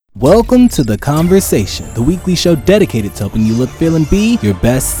Welcome to The Konversation, the weekly show dedicated to helping you look, feel, and be your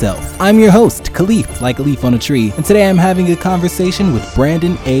best self. I'm your host, Khalif, like a leaf on a tree, and today I'm having a conversation with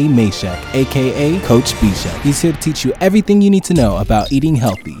Brandon A Mashack, aka Coach BShack. He's here to teach you everything you need to know about eating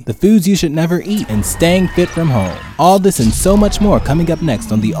healthy, the foods you should never eat, and staying fit from home. All this and so much more coming up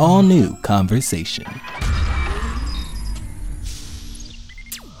next on the all-new Konversation.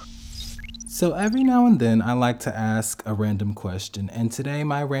 So every now and then I like to ask a random question, and today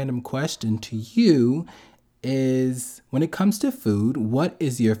my random question to you is, when it comes to food, what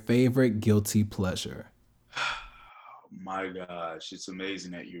is your favorite guilty pleasure? My gosh, it's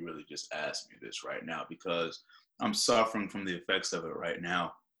amazing that you really just asked me this right now because I'm suffering from the effects of it right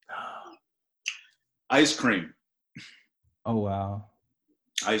now. Ice cream. Oh wow.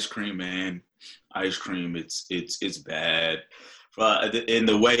 Ice cream, man. Ice cream, it's bad. And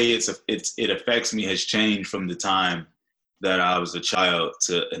the way it affects me has changed from the time that I was a child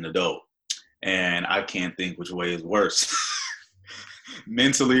to an adult. And I can't think which way is worse,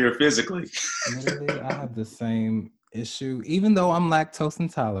 mentally or physically. Literally, I have the same issue. Even though I'm lactose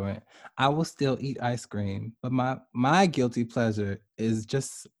intolerant, I will still eat ice cream. But my guilty pleasure is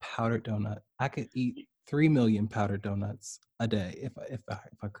just powdered donut. I could eat 3 million powdered donuts a day if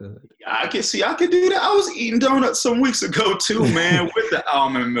I could. I could do that. I was eating donuts some weeks ago too, man, with the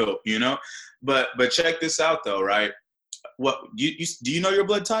almond milk, you know. But check this out though, right? What do you know your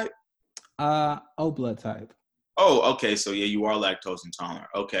blood type? O blood type. Oh, okay. So yeah, you are lactose intolerant.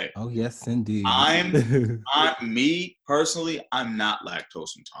 Okay. Oh yes, indeed. I'm me personally, I'm not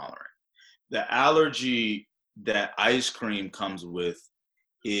lactose intolerant. The allergy that ice cream comes with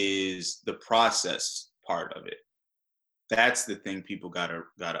is the process part of it. That's the thing people gotta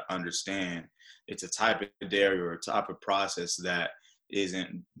understand. It's a type of dairy or a type of process that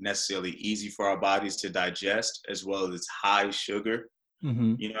isn't necessarily easy for our bodies to digest, as well as it's high sugar.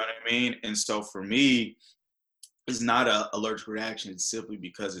 Mm-hmm. You know what I mean? And so for me, it's not an allergic reaction simply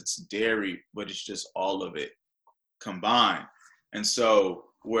because it's dairy, but it's just all of it combined. And so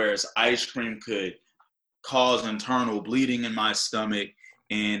whereas ice cream could cause internal bleeding in my stomach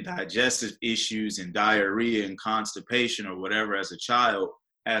and digestive issues and diarrhea and constipation or whatever as a child,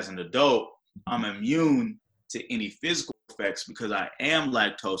 as an adult, I'm immune to any physical effects because I am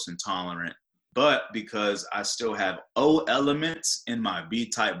lactose intolerant, but because I still have O elements in my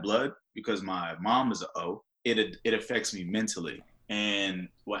B-type blood, because my mom is an O, it affects me mentally. And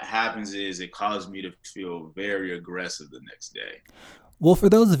what happens is it causes me to feel very aggressive the next day. Well, for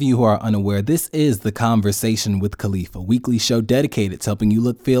those of you who are unaware, this is The Konversation with Khalif, a weekly show dedicated to helping you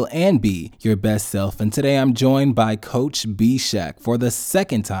look, feel, and be your best self. And today I'm joined by Coach BShack for the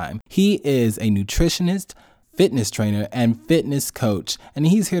second time. He is a nutritionist, fitness trainer, and fitness coach, and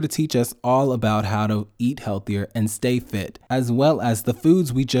he's here to teach us all about how to eat healthier and stay fit, as well as the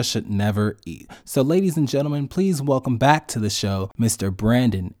foods we just should never eat. So ladies and gentlemen, please welcome back to the show, Mr.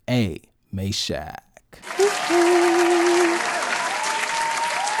 Brandon A Mashack.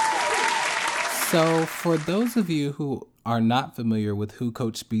 So for those of you who are not familiar with who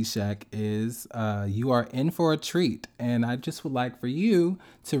Coach BShack is, you are in for a treat. And I just would like for you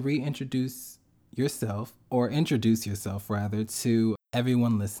to introduce yourself rather, to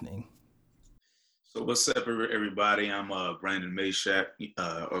everyone listening. So what's up, everybody? I'm Brandon Mashack,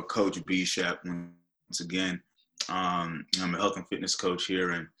 or Coach BShack once again. I'm a health and fitness coach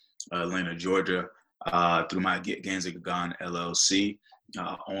here in Atlanta, Georgia, through my Get Gains Gone LLC.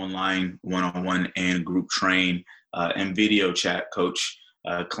 Online, one-on-one, and group train and video chat coach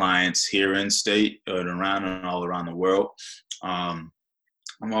clients here in state and around and all around the world. I'm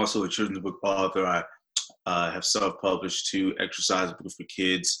also a children's book author. I have self-published 2 exercise books for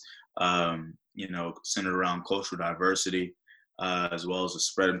kids, centered around cultural diversity, as well as to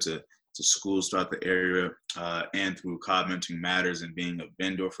spread them to schools throughout the area and through Cobb Mentoring Matters and being a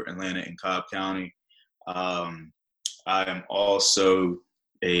vendor for Atlanta and Cobb County. I am also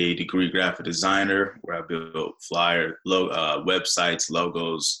a degree graphic designer where I build websites,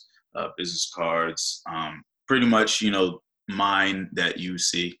 logos, business cards. Pretty much, mine that you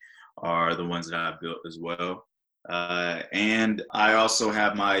see are the ones that I built as well. And I also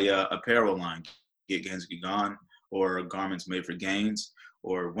have my apparel line, Get Gains Get Gone, or Garments Made for Gains,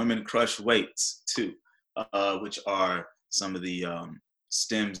 or Women Crush Weights too, which are some of the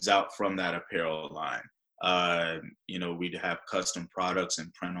stems out from that apparel line. We'd have custom products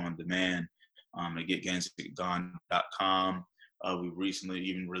and print on demand at getgainsgone.com. We recently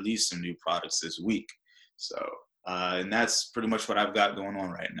even released some new products this week. So, and that's pretty much what I've got going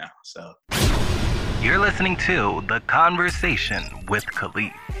on right now. So, you're listening to The Konversation with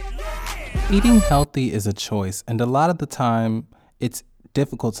Khalif. Eating healthy is a choice, and a lot of the time it's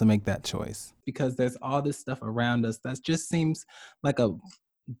difficult to make that choice? Because there's all this stuff around us that just seems like a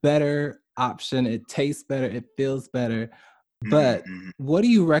better option. It tastes better. It feels better. But Mm-hmm. what do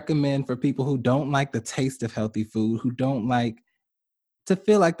you recommend for people who don't like the taste of healthy food, who don't like to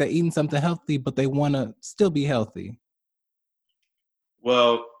feel like they're eating something healthy, but they want to still be healthy?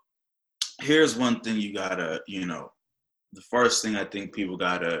 Well, here's one thing you gotta, the first thing I think people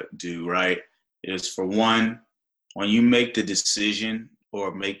gotta do, right, is for one, when you make the decision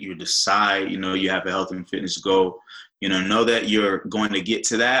or you decide, you have a health and fitness goal, know that you're going to get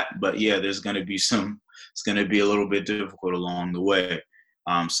to that, but yeah, it's going to be a little bit difficult along the way.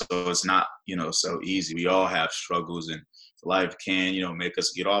 So it's not, so easy. We all have struggles, and life can, make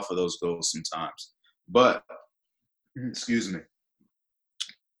us get off of those goals sometimes. But, excuse me.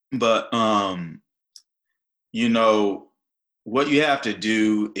 But, what you have to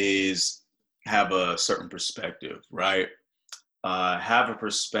do is have a certain perspective, right? Have a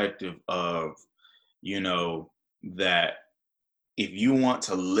perspective of, that if you want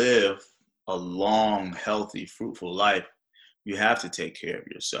to live a long, healthy, fruitful life, you have to take care of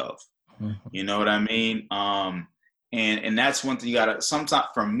yourself. Mm-hmm. You know what I mean? And that's one thing you gotta, sometimes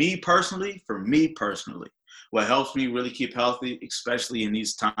for me personally, what helps me really keep healthy, especially in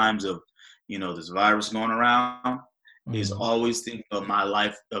these times of, this virus going around, is always think of my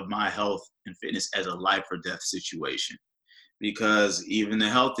life, of my health and fitness as a life or death situation. Because even the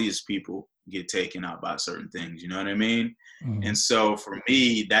healthiest people get taken out by certain things, you know what I mean? Mm-hmm. And so for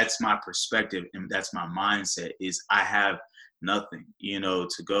me, that's my perspective and that's my mindset, is I have nothing, to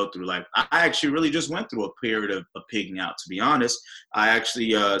go through. Like, I actually really just went through a period of pigging out, to be honest. I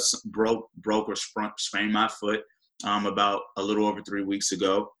actually broke or sprained my foot about a little over 3 weeks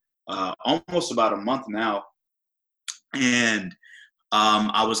ago, almost about a month now. And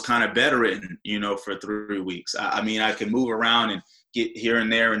I was kind of bedridden, for 3 weeks. I mean, I could move around and get here and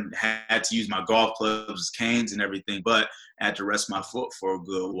there and had to use my golf clubs as canes and everything, but I had to rest my foot for a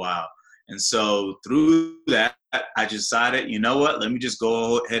good while. And so through that, I decided, you know what, let me just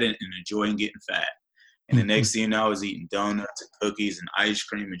go ahead and enjoy and getting fat. And the next thing you know, I was eating donuts and cookies and ice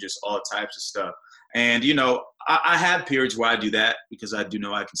cream and just all types of stuff. And, I have periods where I do that because I do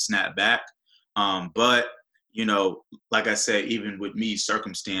know I can snap back. But like I said, even with me,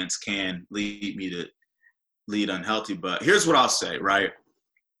 circumstance can lead me to lead unhealthy. But here's what I'll say, right,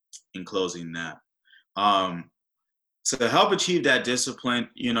 in closing that. To help achieve that discipline,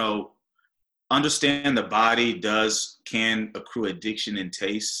 understand the body can accrue addiction and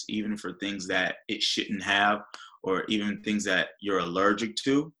taste, even for things that it shouldn't have, or even things that you're allergic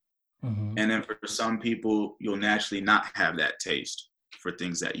to. Mm-hmm. And then for some people, you'll naturally not have that taste for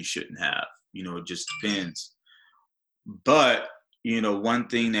things that you shouldn't have. It just depends. But, one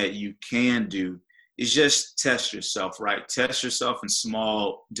thing that you can do is just test yourself, right? Test yourself in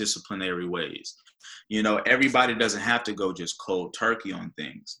small disciplinary ways. Everybody doesn't have to go just cold turkey on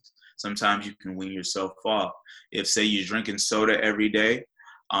things. Sometimes you can wean yourself off. If, say, you're drinking soda every day,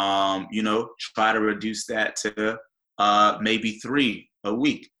 try to reduce that to maybe 3 a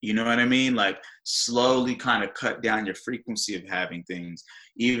week. You know what I mean? Like, slowly kind of cut down your frequency of having things.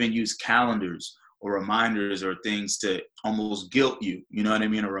 Even use calendars or reminders or things to almost guilt you, you know what I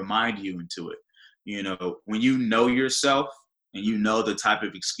mean, or remind you into it. When you know yourself and you know the type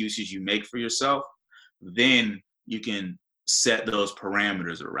of excuses you make for yourself, then you can set those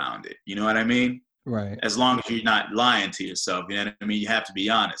parameters around it. You know what I mean? Right. As long as you're not lying to yourself, you know what I mean? You have to be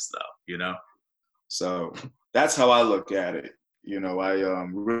honest though, So that's how I look at it. I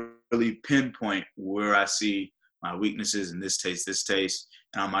really pinpoint where I see my weaknesses in this taste,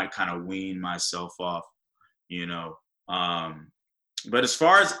 and I might kind of wean myself off, But as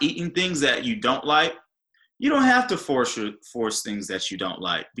far as eating things that you don't like, you don't have to force things that you don't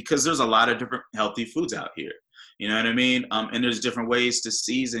like, because there's a lot of different healthy foods out here. You know what I mean? And there's different ways to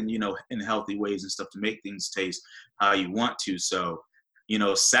season, in healthy ways and stuff to make things taste how you want to. So,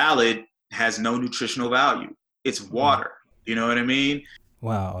 salad has no nutritional value. It's water. You know what I mean?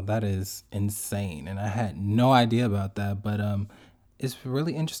 Wow, that is insane. And I had no idea about that, but it's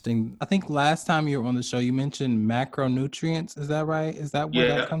really interesting. I think last time you were on the show, you mentioned macronutrients. Is that right? Is that where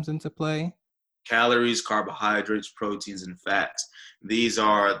that comes into play? Calories, carbohydrates, proteins, and fats. These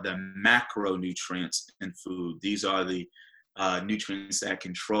are the macronutrients in food. These are the nutrients that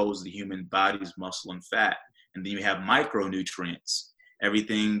controls the human body's muscle and fat. And then you have micronutrients,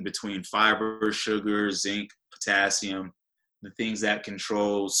 everything between fiber, sugar, zinc, potassium, the things that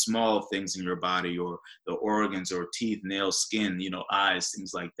control small things in your body, or the organs, or teeth, nails, skin, eyes,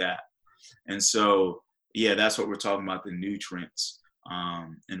 things like that. And so, yeah, that's what we're talking about, the nutrients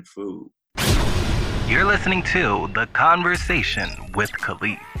in food. You're listening to The Konversation with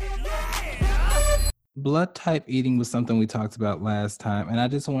Khalif. Blood type eating was something we talked about last time, and I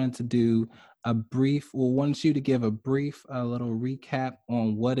just wanted to do want you to give a brief little recap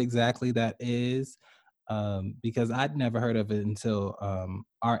on what exactly that is, because I'd never heard of it until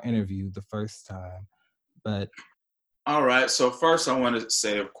our interview the first time. But all right, so first I want to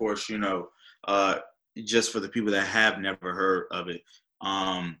say, of course, just for the people that have never heard of it,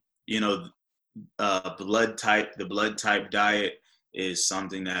 the blood type diet is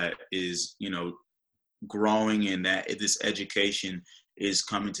something that is, growing, and that this education is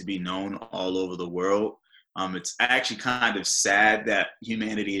coming to be known all over the world. It's actually kind of sad that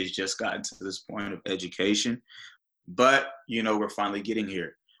humanity has just gotten to this point of education, but, we're finally getting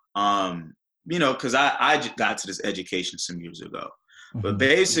here. Because I just got to this education some years ago. Mm-hmm. But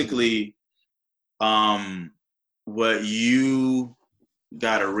basically, what you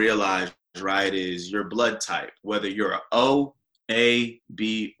got to realize, right, is your blood type, whether you're a O, A,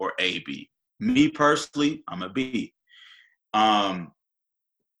 B, or AB. Me personally, I'm a B.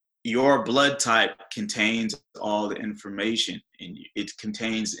 Your blood type contains all the information, and it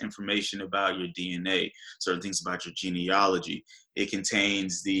contains information about your DNA, certain things about your genealogy. It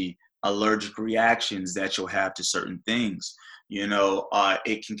contains the allergic reactions that you'll have to certain things.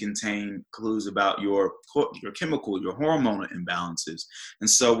 It can contain clues about your chemical, your hormonal imbalances. And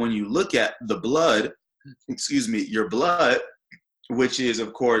so when you look at the blood, your blood, which is,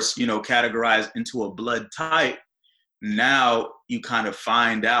 of course, categorized into a blood type, now you kind of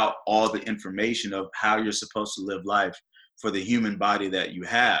find out all the information of how you're supposed to live life for the human body that you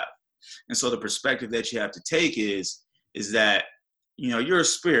have. And so the perspective that you have to take is that, you're a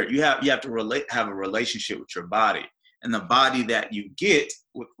spirit. You have to have a relationship with your body. And the body that you get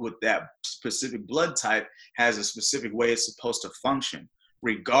with that specific blood type has a specific way it's supposed to function,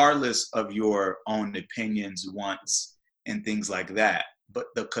 regardless of your own opinions, wants, and things like that, but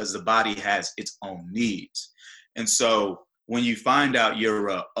because the body has its own needs. And so when you find out you're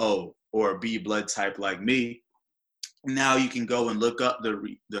a O or a B blood type like me, now you can go and look up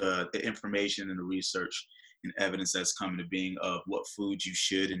the information and the research and evidence that's coming to being of what foods you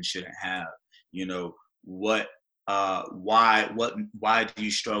should and shouldn't have. Why do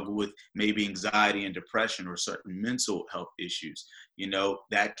you struggle with maybe anxiety and depression or certain mental health issues?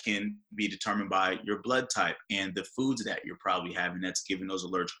 That can be determined by your blood type and the foods that you're probably having that's giving those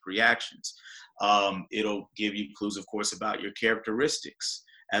allergic reactions. It'll give you clues, of course, about your characteristics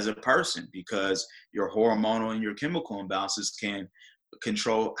as a person, because your hormonal and your chemical imbalances can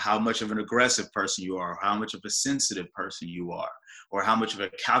control how much of an aggressive person you are, or how much of a sensitive person you are, or how much of a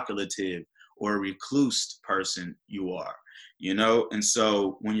calculative or a recluse person you are, And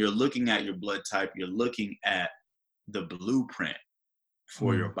so when you're looking at your blood type, you're looking at the blueprint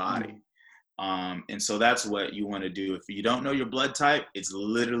for your body. And so that's what you want to do. If you don't know your blood type, it's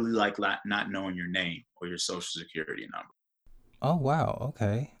literally like not knowing your name or your social security number. Oh, wow.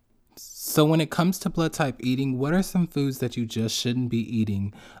 Okay. So when it comes to blood type eating, what are some foods that you just shouldn't be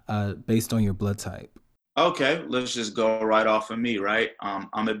eating based on your blood type? Okay, let's just go right off of me, right?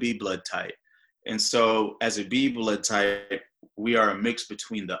 I'm a B blood type. And so as a B blood type, we are a mix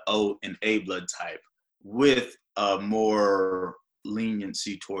between the O and A blood type with more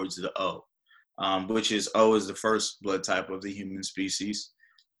leniency towards the O, which is O is the first blood type of the human species.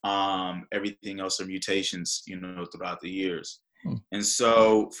 Everything else are mutations, throughout the years. And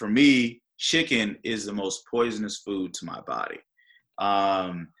so for me, chicken is the most poisonous food to my body.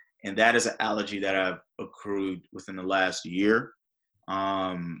 And that is an allergy that I've accrued within the last year.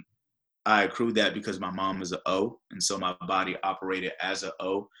 I accrued that because my mom is an O, and so my body operated as an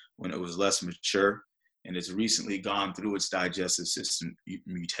O when it was less mature, and it's recently gone through its digestive system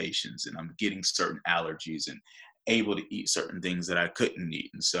mutations, and I'm getting certain allergies and able to eat certain things that I couldn't eat.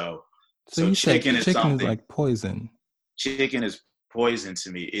 And so chicken is like poison. Chicken is poison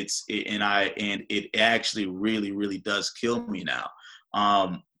to me. It actually really, really does kill me now.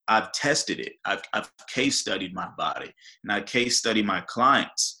 I've tested it. I've case studied my body, and I case study my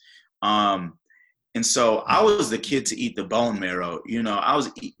clients. And so I was the kid to eat the bone marrow. I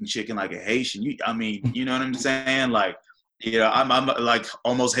was eating chicken like a Haitian. You know what I'm saying? Like, I'm like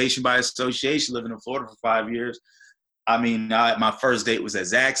almost Haitian by association, living in Florida for 5 years. My first date was at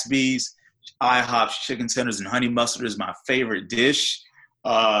Zaxby's. IHOP's chicken tenders and honey mustard is my favorite dish.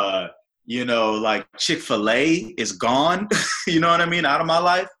 Like Chick-fil-A is gone, you know what I mean, out of my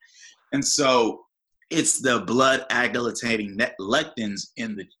life. And so it's the blood agglutinating lectins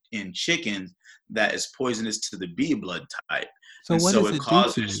in chicken that is poisonous to the B blood type. So what does it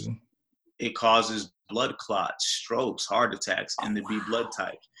do to you? it causes blood clots, strokes, heart attacks in the B blood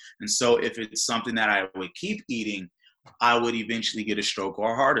type. And so if it's something that I would keep eating, I would eventually get a stroke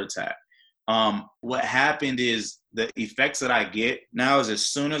or a heart attack. What happened is the effects that I get now is as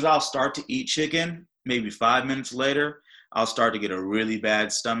soon as I'll start to eat chicken, maybe 5 minutes later, I'll start to get a really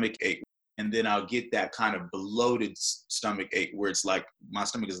bad stomach ache. And then I'll get that kind of bloated stomach ache where it's like my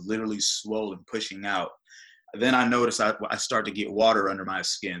stomach is literally swollen, pushing out. Then I notice I start to get water under my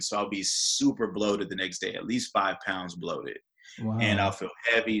skin. So I'll be super bloated the next day, at least 5 pounds bloated. Wow. And I'll feel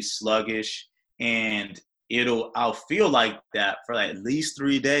heavy, sluggish, and I'll feel like that for at least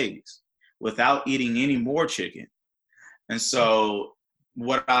 3 days without eating any more chicken. And so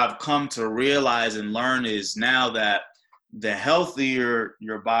what I've come to realize and learn is now that the healthier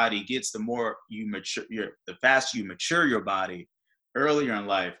your body gets, the more you mature, the faster you mature your body earlier in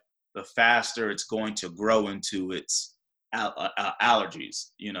life, the faster it's going to grow into its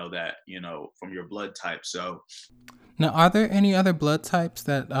allergies, from your blood type. So now, are there any other blood types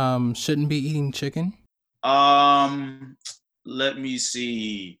that shouldn't be eating chicken? Let me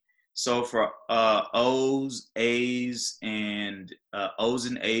see. So for O's, A's, and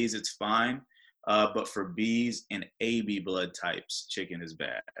it's fine. But for B's and AB blood types, chicken is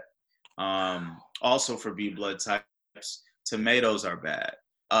bad. Also for B blood types, tomatoes are bad.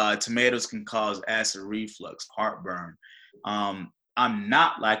 Tomatoes can cause acid reflux, heartburn. I'm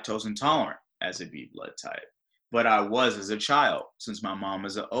not lactose intolerant as a B blood type, but I was as a child since my mom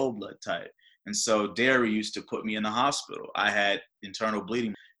is an O blood type. And so dairy used to put me in the hospital. I had internal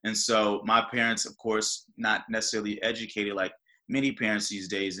bleeding. And so my parents, of course, not necessarily educated like many parents these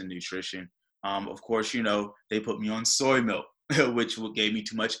days in nutrition. Of course, they put me on soy milk, which gave me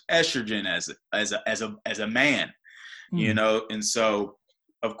too much estrogen as a man, And so,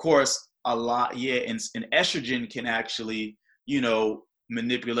 of course, a lot, and estrogen can actually,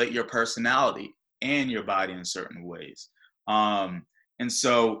 manipulate your personality and your body in certain ways. And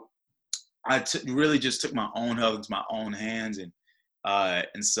so I really just took my own health into my own hands.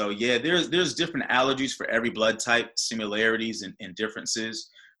 And so, there's different allergies for every blood type, similarities and differences.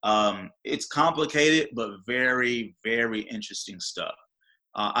 It's complicated, but very, very interesting stuff.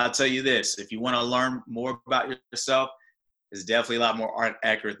 I'll tell you this, if you want to learn more about yourself, it's definitely a lot more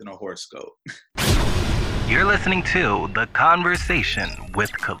accurate than a horoscope. You're listening to The Konversation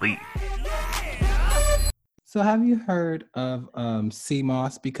with Khalif. So have you heard of sea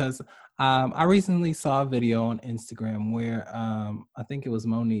moss? Because I recently saw a video on Instagram where I think it was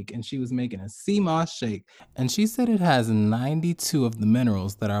Monique, and she was making a sea moss shake, and she said it has 92 of the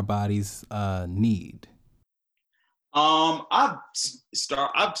minerals that our bodies need. I've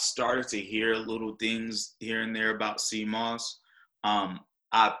started to hear little things here and there about sea moss.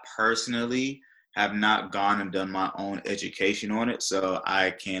 I personally have not gone and done my own education on it, so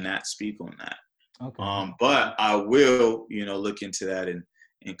I cannot speak on that. Okay. But I will, look into that and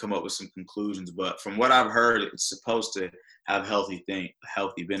come up with some conclusions. But from what I've heard, it's supposed to have healthy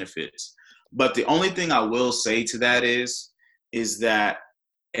benefits. But the only thing I will say to that is that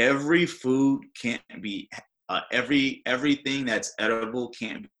every food can't be everything that's edible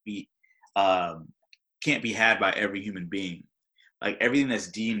can't be had by every human being. Like everything that's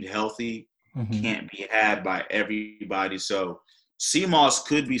deemed healthy can't be had by everybody. So sea moss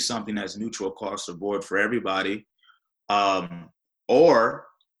could be something that's neutral across the board for everybody. Or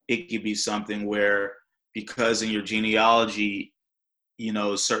it could be something where, because in your genealogy,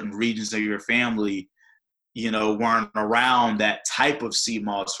 certain regions of your family, weren't around that type of sea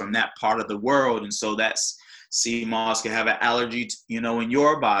moss from that part of the world. And so that's sea moss can have an allergy, in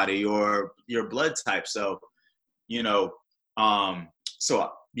your body or your blood type. So,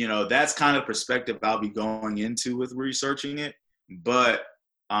 that's kind of perspective I'll be going into with researching it, but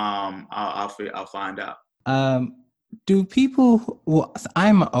I'll find out. Do people? Well,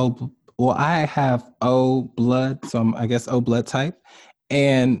 I have O blood, so I guess O blood type,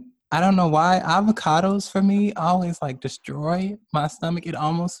 and I don't know why avocados for me always destroy my stomach. It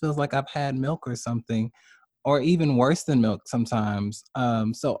almost feels like I've had milk or something, or even worse than milk sometimes.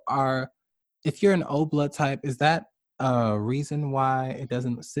 If you're an O blood type, is that a reason why it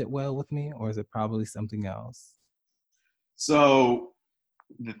doesn't sit well with me, or is it probably something else? So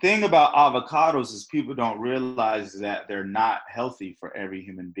the thing about avocados is people don't realize that they're not healthy for every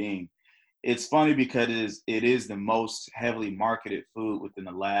human being. It's funny because it is the most heavily marketed food within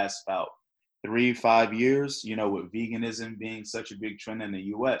the last about 3-5 years, with veganism being such a big trend in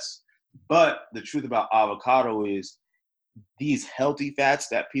the US. But the truth about avocado is these healthy fats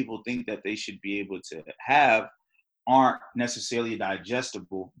that people think that they should be able to have aren't necessarily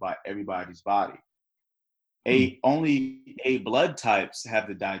digestible by everybody's body. Only A blood types have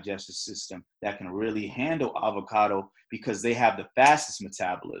the digestive system that can really handle avocado because they have the fastest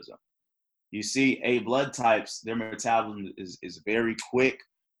metabolism. You see, A blood types, their metabolism is very quick.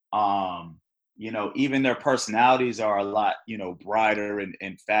 Even their personalities are a lot, brighter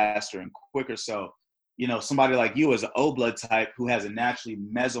and faster and quicker. So, somebody like you as an O blood type who has a naturally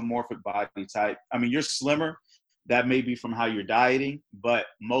mesomorphic body type. I mean, you're slimmer. That may be from how you're dieting, but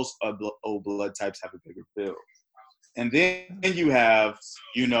most of the O blood types have a bigger build. And then you have,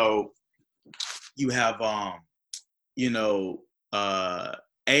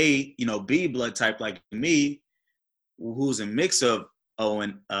 B blood type like me, who's a mix of O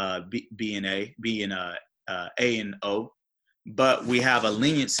and B and A, B and A and O, but we have a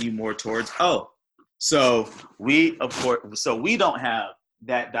leniency more towards O. So we don't have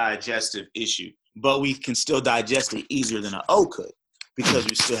that digestive issue, but we can still digest it easier than an O could because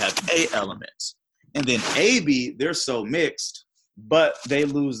we still have A elements. And then AB, they're so mixed, but they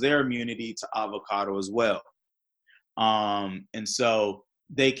lose their immunity to avocado as well. And so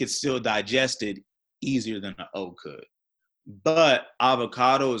they could still digest it easier than an O could. But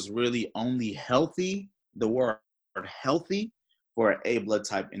avocado is really only healthy, the word healthy, for an A blood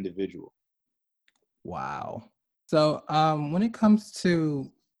type individual. Wow. So when it comes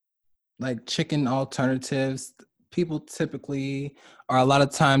to like chicken alternatives, people typically or a lot of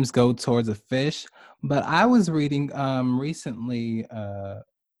times go towards a fish. But I was reading recently,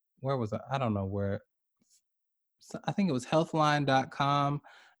 where was I? I don't know where. I think it was healthline.com.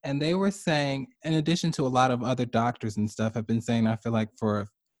 And they were saying, in addition to a lot of other doctors and stuff have been saying, I feel like for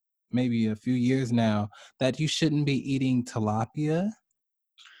maybe a few years now, that you shouldn't be eating tilapia.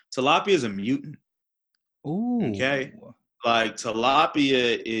 Tilapia is a mutant. Ooh. Okay. Like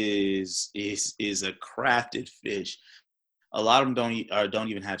tilapia is a crafted fish. A lot of them don't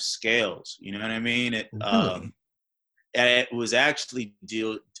even have scales. You know what I mean? Really? It was actually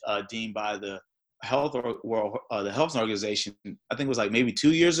deemed by the health organization, I think it was like maybe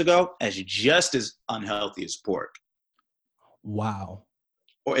 2 years ago, as just as unhealthy as pork. Wow.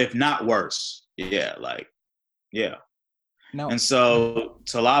 Or if not worse. Yeah. No. And so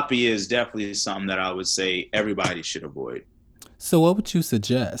tilapia is definitely something that I would say everybody should avoid. So what would you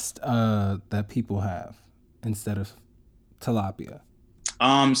suggest that people have instead of tilapia?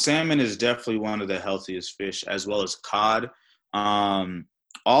 Salmon is definitely one of the healthiest fish, as well as cod.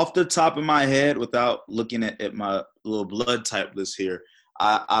 Off the top of my head, without looking at my little blood type list here,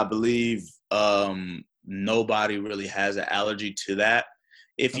 I believe nobody really has an allergy to that.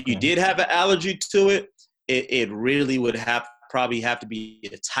 If you did have an allergy to it, it really would probably have to be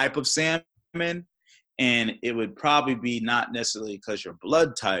a type of salmon, and it would probably be not necessarily because your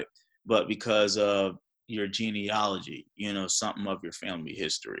blood type, but because of your genealogy, something of your family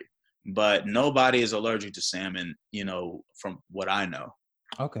history. But nobody is allergic to salmon, from what I know.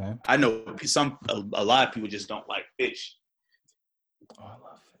 Okay. I know a lot of people just don't like fish. Oh, I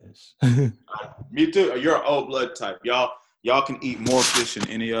love fish. Me too. You're an O blood type. Y'all can eat more fish than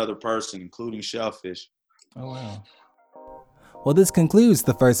any other person, including shellfish. Oh, wow. Well, this concludes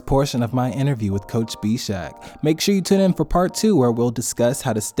the first portion of my interview with Coach BShack. Make sure you tune in for part 2, where we'll discuss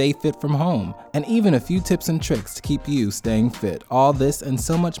how to stay fit from home and even a few tips and tricks to keep you staying fit. All this and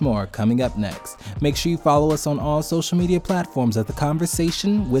so much more coming up next. Make sure you follow us on all social media platforms at The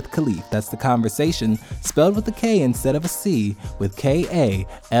Konversation with Khalif. That's The Konversation spelled with a K instead of a C, with Kaleaf.